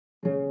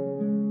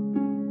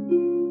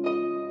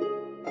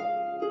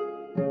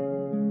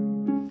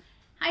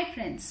Hi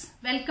friends,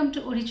 welcome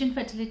to Origyn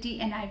Fertility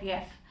and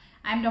IVF.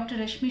 I am Dr.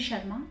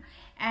 SHARMA,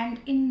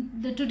 and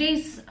in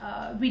today's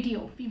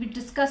video we will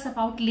discuss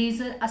about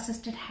laser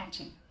assisted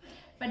hatching.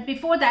 But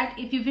before that,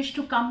 if you wish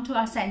to come to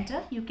our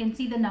center, you can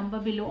see the number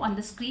below on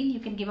the screen. You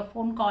can give a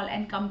phone call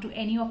and come to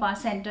any of our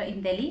center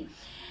in Delhi.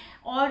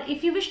 Or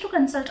if you wish to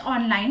consult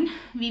online,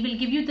 we will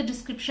give you the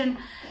description,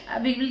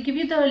 we will give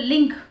you the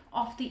link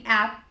of the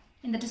app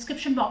in the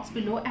description box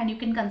below, and you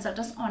can consult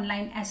us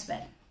online as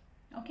well.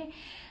 Okay.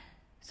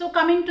 So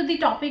coming to the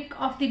topic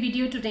of the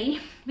video today,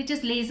 which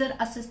is laser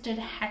assisted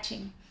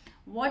hatching.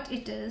 What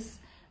it is,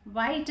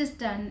 why it is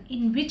done,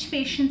 in which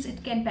patients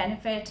it can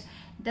benefit,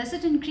 does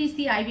it increase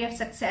the IVF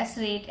success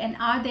rate, and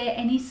are there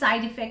any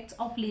side effects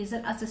of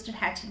laser assisted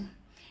hatching?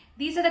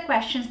 These are the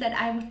questions that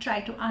I would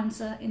try to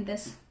answer in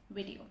this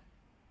video.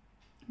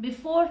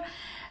 Before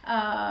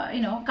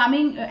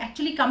coming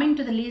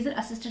to the laser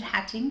assisted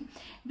hatching,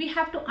 we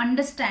have to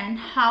understand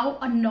how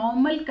a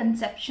normal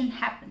conception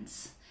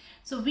happens.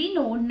 So we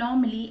know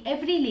normally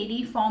every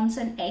lady forms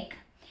an egg,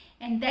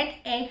 and that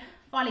egg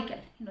follicle,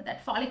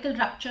 that follicle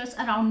ruptures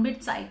around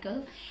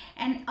mid-cycle,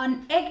 and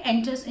an egg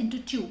enters into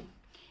tube,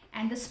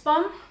 and the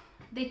sperm,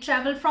 they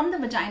travel from the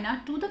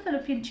vagina to the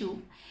fallopian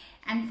tube,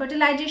 and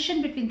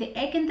fertilization between the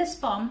egg and the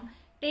sperm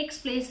takes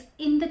place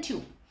in the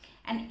tube.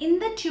 And in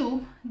the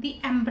tube, the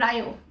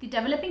embryo, the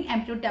developing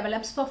embryo,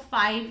 develops for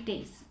 5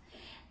 days.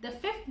 The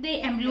 5th day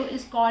embryo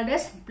is called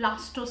as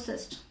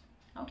blastocyst.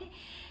 Okay.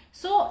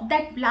 So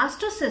that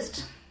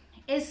blastocyst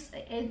is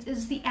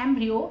the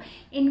embryo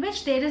in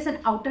which there is an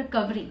outer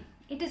covering.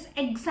 It is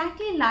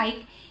exactly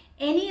like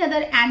any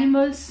other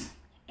animal's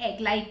egg,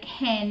 like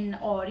hen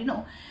or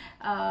the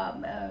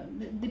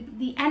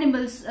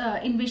animals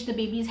in which the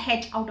babies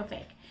hatch out of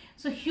egg.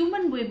 So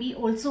human baby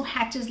also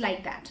hatches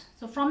like that.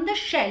 So from the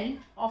shell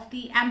of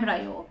the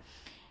embryo,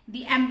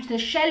 the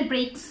shell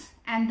breaks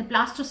and the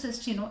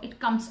blastocyst, it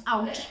comes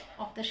out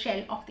of the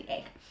shell of the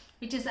egg,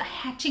 which is a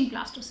hatching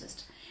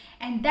blastocyst.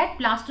 And that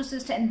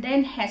blastocyst and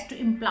then has to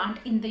implant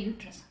in the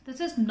uterus.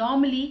 This is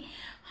normally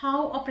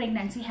how a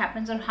pregnancy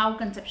happens or how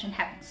conception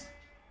happens.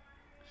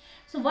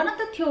 So one of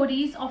the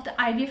theories of the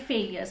IVF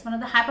failures, one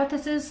of the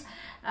hypotheses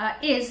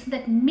is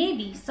that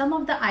maybe some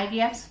of the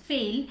IVFs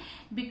fail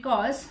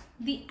because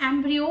the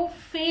embryo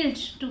failed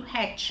to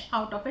hatch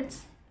out of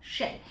its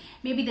shell.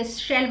 Maybe the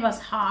shell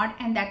was hard,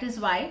 and that is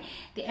why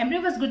the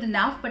embryo was good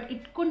enough, but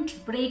it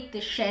couldn't break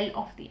the shell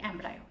of the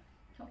embryo.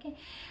 Okay.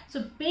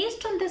 So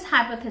based on this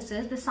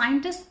hypothesis, the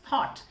scientists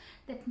thought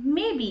that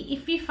maybe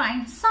if we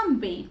find some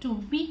way to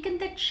weaken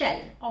that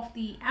shell of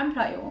the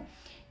embryo,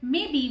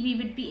 maybe we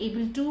would be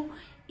able to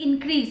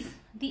increase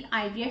the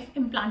IVF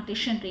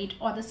implantation rate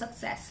or the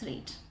success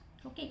rate.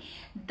 Okay.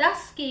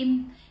 Thus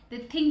came the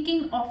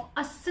thinking of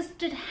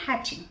assisted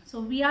hatching. So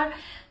we are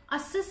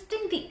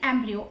assisting the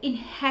embryo in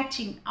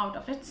hatching out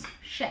of its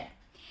shell.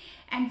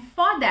 And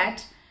for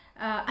that,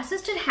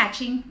 assisted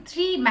hatching,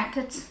 3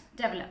 methods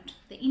developed.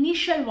 The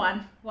initial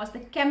one was the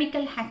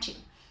chemical hatching.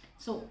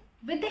 So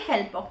with the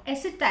help of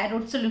acid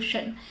thyroid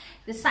solution,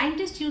 the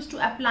scientists used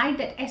to apply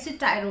that acid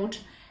thyroid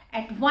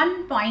at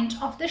one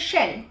point of the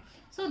shell,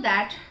 so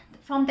that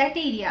from that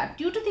area,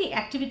 due to the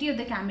activity of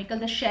the chemical,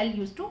 the shell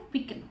used to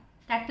weaken.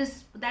 That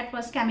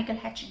was chemical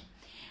hatching.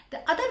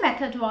 The other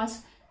method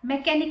was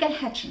mechanical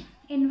hatching,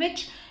 in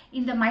which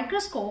in the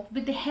microscope,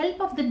 with the help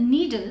of the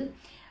needle,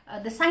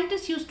 the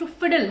scientists used to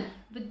fiddle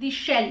with the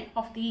shell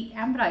of the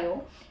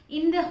embryo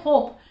in the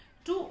hope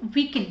to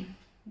weaken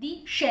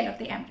the shell of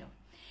the embryo.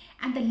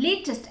 And the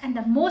latest and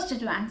the most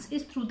advanced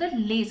is through the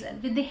laser,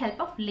 with the help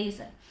of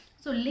laser.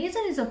 So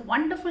laser is a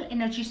wonderful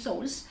energy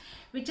source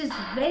which is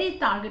very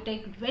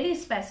targeted, very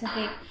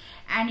specific,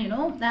 and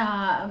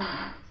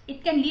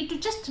it can lead to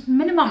just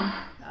minimum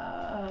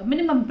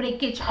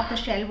breakage of the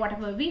shell,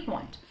 whatever we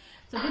want.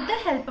 So with the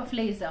help of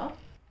laser,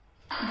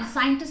 the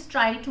scientists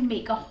try to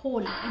make a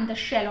hole in the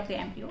shell of the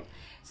embryo.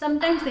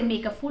 Sometimes they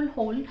make a full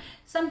hole,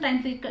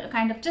 sometimes they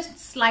kind of just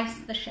slice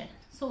the shell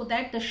so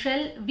that the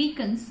shell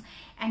weakens,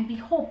 and we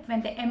hope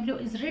when the embryo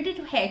is ready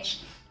to hatch,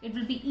 it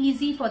will be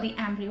easy for the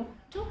embryo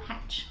to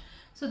hatch.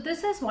 So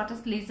this is what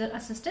is laser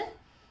assisted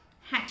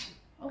hatching.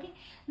 Okay.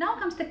 Now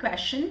comes the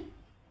question,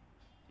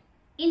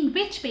 in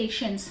which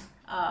patients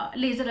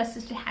laser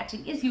assisted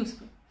hatching is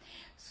useful.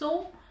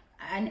 So,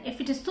 and if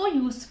it is so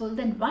useful,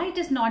 then why it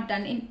is not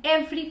done in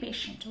every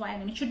patient? Why? I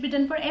mean, it should be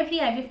done for every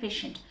IVF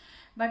patient.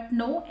 But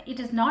no, it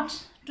is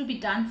not to be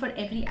done for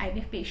every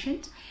IVF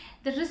patient.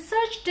 The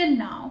research till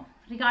now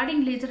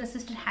regarding laser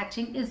assisted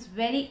hatching is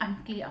very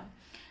unclear.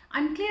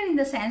 Unclear in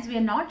the sense we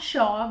are not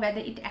sure whether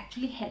it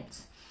actually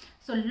helps.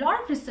 So a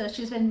lot of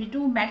researchers, when we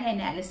do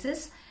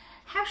meta-analysis,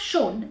 have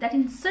shown that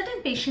in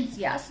certain patients,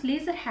 yes,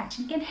 laser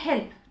hatching can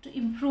help to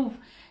improve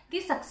the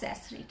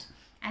success rate.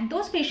 And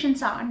those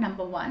patients are,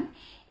 number 1,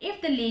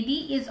 if the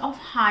lady is of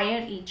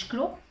higher age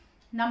group.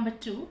 Number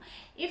 2,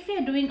 if we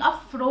are doing a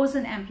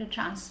frozen embryo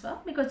transfer,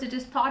 because it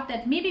is thought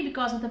that maybe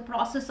because of the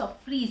process of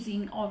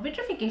freezing or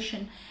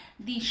vitrification,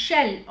 the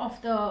shell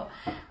of the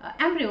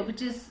embryo,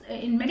 which is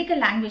in medical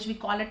language we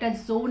call it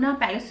as zona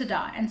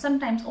pellucida and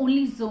sometimes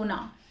only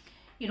zona,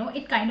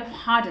 it kind of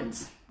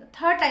hardens. The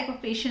third type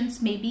of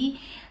patients may be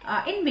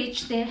in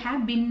which there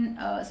have been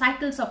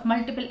cycles of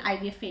multiple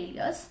IVF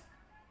failures.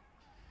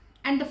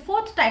 And the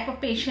fourth type of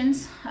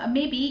patients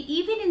may be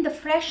even in the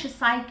fresh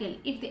cycle,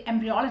 if the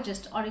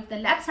embryologist or if the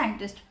lab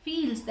scientist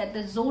feels that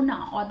the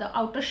zona or the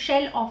outer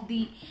shell of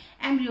the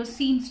embryo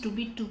seems to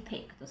be too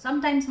thick. So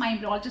sometimes my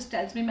embryologist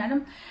tells me,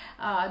 madam,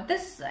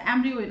 this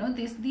embryo,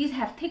 these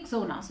have thick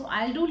zona, so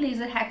I'll do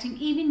laser hatching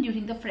even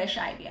during the fresh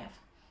IVF.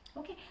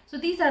 Okay, so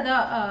these are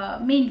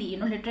the mainly,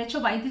 literature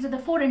wise, these are the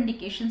 4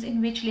 indications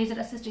in which laser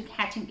assisted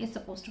hatching is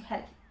supposed to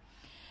help.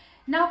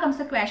 Now comes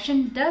the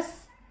question,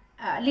 does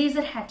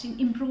laser hatching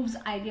improves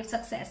IVF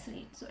success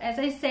rate? So as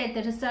I said,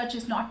 the research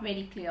is not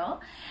very clear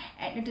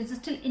and it is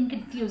still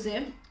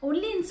inconclusive.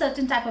 Only in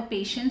certain type of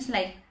patients,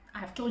 like I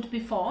have told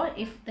before,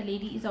 if the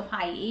lady is of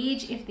high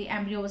age, if the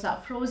embryos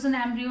are frozen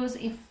embryos,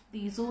 if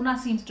the zona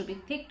seems to be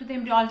thick to the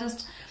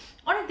embryologist,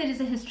 or if there is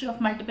a history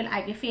of multiple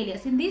IVF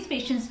failures. In these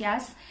patients,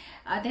 yes,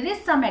 there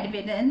is some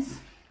evidence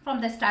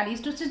from the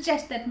studies to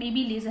suggest that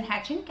maybe laser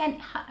hatching can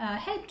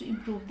help to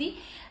improve the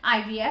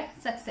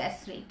IVF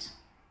success rate.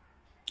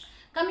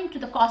 Coming to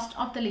the cost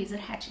of the laser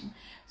hatching.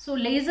 So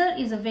laser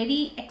is a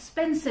very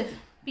expensive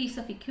piece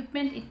of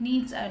equipment. It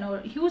needs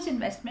a huge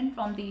investment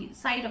from the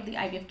side of the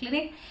IVF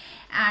clinic,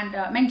 and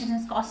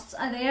maintenance costs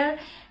are there,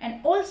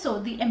 and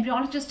also the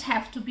embryologists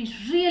have to be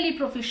really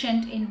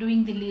proficient in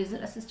doing the laser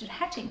assisted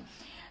hatching.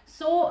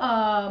 So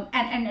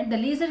and the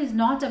laser is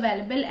not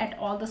available at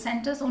all the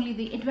centers. Only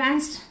the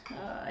advanced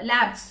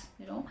labs,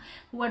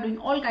 who are doing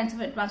all kinds of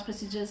advanced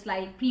procedures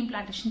like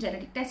pre-implantation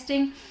genetic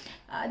testing,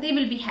 they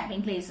will be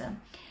having laser.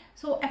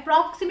 So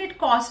approximate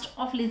cost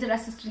of laser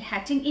assisted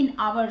hatching in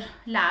our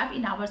lab,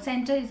 in our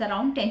center, is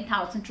around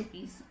 10,000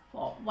 rupees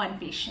for one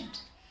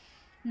patient.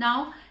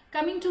 Now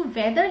coming to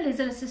whether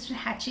laser assisted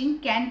hatching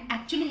can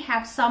actually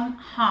have some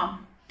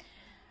harm.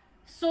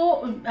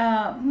 So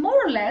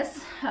more or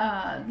less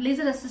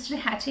laser assisted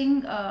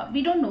hatching,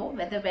 we don't know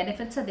whether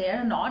benefits are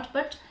there or not,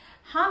 but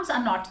harms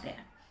are not there.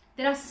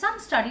 There are some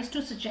studies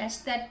to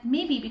suggest that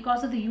maybe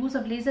because of the use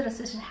of laser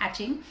assisted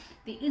hatching,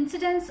 the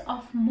incidence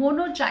of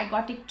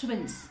monozygotic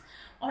twins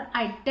or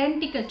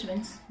identical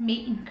twins may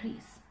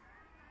increase.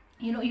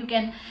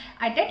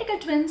 Identical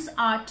twins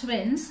are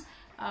twins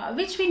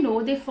which we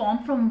know they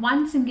form from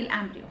one single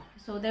embryo.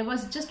 So there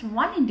was just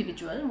one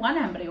individual, one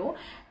embryo,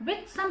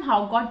 which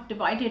somehow got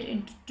divided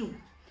into 2.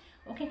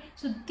 Okay,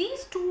 so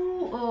these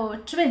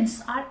 2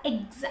 twins are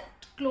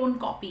exact clone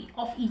copy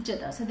of each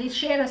other. So they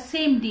share a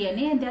same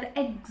DNA and they're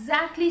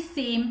exactly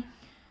same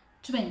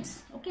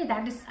twins. Okay,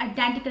 that is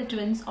identical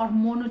twins or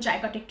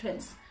monozygotic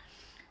twins.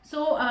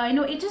 So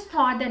it is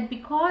thought that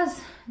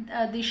because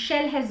the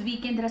shell has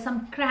weakened, there are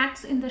some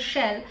cracks in the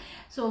shell.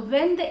 So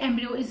when the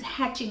embryo is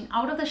hatching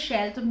out of the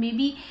shell, so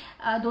maybe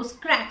those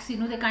cracks, they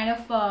kind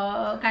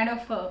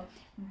of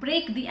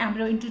break the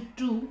embryo into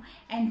 2,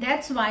 and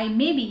that's why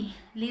maybe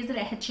laser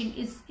hatching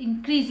is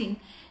increasing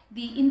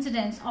the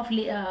incidence of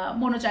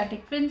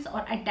monozygotic twins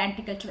or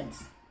identical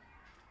twins.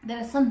 There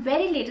is some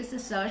very latest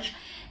research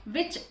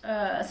which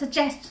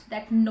suggests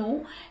that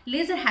no,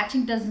 laser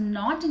hatching does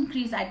not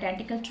increase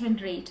identical twin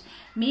rate.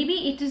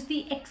 Maybe it is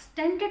the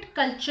extended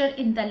culture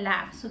in the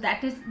lab. So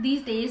that is,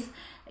 these days,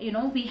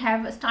 we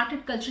have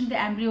started culturing the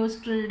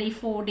embryos till day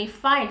 4, day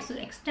 5. So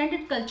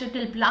extended culture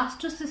till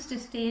blastocyst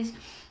stage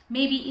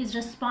maybe is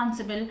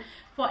responsible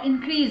for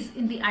increase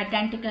in the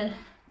identical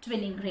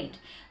twinning rate.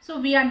 So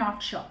we are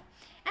not sure.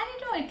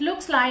 And it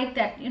looks like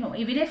that,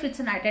 even if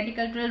it's an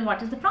identical twin,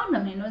 what is the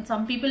problem?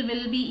 Some people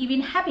will be even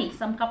happy.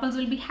 Some couples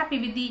will be happy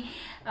with the,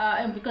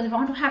 because they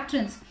want to have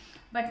twins.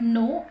 But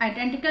no,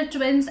 identical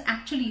twins,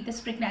 actually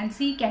this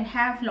pregnancy can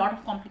have a lot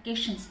of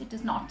complications. It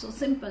is not so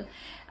simple.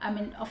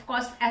 Of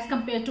course, as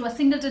compared to a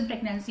singleton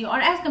pregnancy or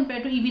as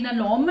compared to even a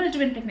normal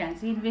twin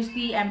pregnancy in which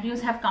the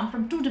embryos have come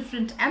from 2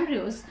 different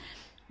embryos,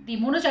 the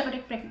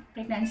monozygotic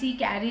pregnancy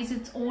carries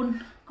its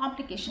own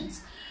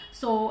complications.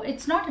 So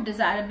it's not a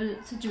desirable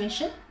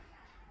situation,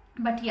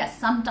 but yes,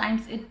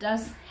 sometimes it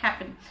does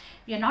happen.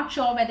 We are not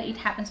sure whether it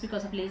happens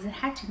because of laser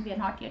hatching. We are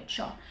not yet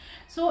sure.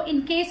 So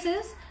in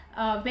cases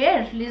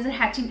where laser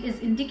hatching is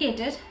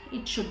indicated,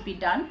 it should be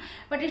done,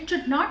 but it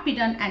should not be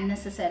done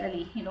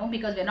unnecessarily,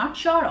 because we're not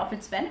sure of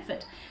its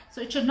benefit.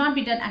 So it should not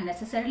be done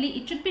unnecessarily.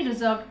 It should be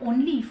reserved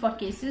only for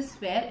cases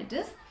where it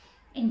is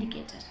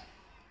indicated.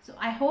 So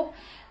I hope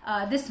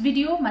this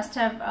video must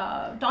have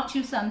taught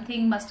you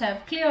something, must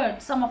have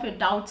cleared some of your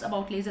doubts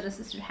about laser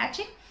assisted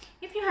hatching.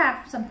 If you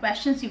have some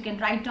questions, you can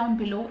write down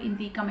below in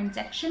the comment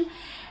section.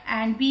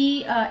 And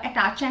we at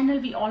our channel,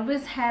 we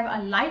always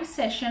have a live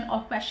session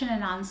of question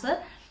and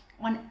answer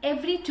on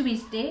every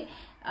Tuesday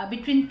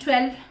between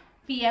 12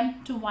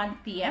 p.m. to 1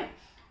 p.m.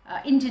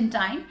 Indian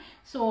time.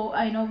 So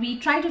we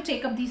try to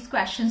take up these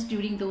questions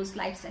during those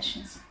live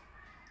sessions.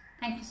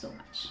 Thank you so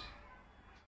much.